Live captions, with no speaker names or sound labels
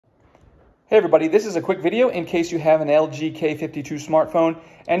Hey everybody, this is a quick video in case you have an LG K52 smartphone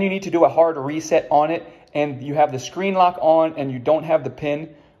and you need to do a hard reset on it and you have the screen lock on and you don't have the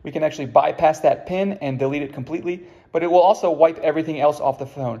pin. We can actually bypass that pin and delete it completely, but it will also wipe everything else off the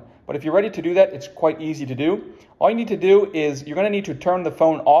phone. But if you're ready to do that, it's quite easy to do. All you need to do is you're going to need to turn the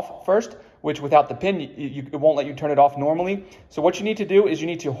phone off first, which without the pin, it won't let you turn it off normally. So what you need to do is you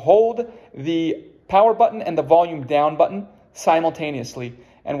need to hold the power button and the volume down button simultaneously.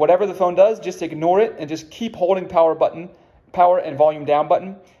 And whatever the phone does, just ignore it and just keep holding power and volume down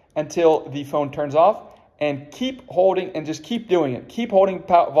button until the phone turns off, and keep holding and just keep doing it. Keep holding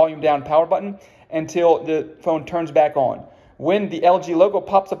volume down power button until the phone turns back on. When the LG logo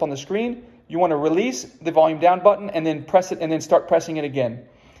pops up on the screen, you want to release the volume down button and then press it and then start pressing it again.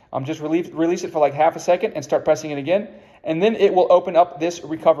 Just release it for like half a second and start pressing it again. And then it will open up this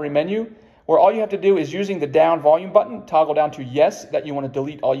recovery menu, where all you have to do is using the down volume button, toggle down to yes, that you want to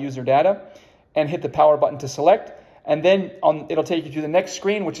delete all user data, and hit the power button to select. And then it'll take you to the next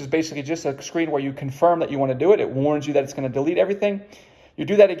screen, which is basically just a screen where you confirm that you want to do it. It warns you that it's going to delete everything. You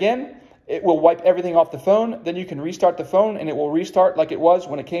do that again, it will wipe everything off the phone. Then you can restart the phone and it will restart like it was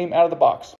when it came out of the box.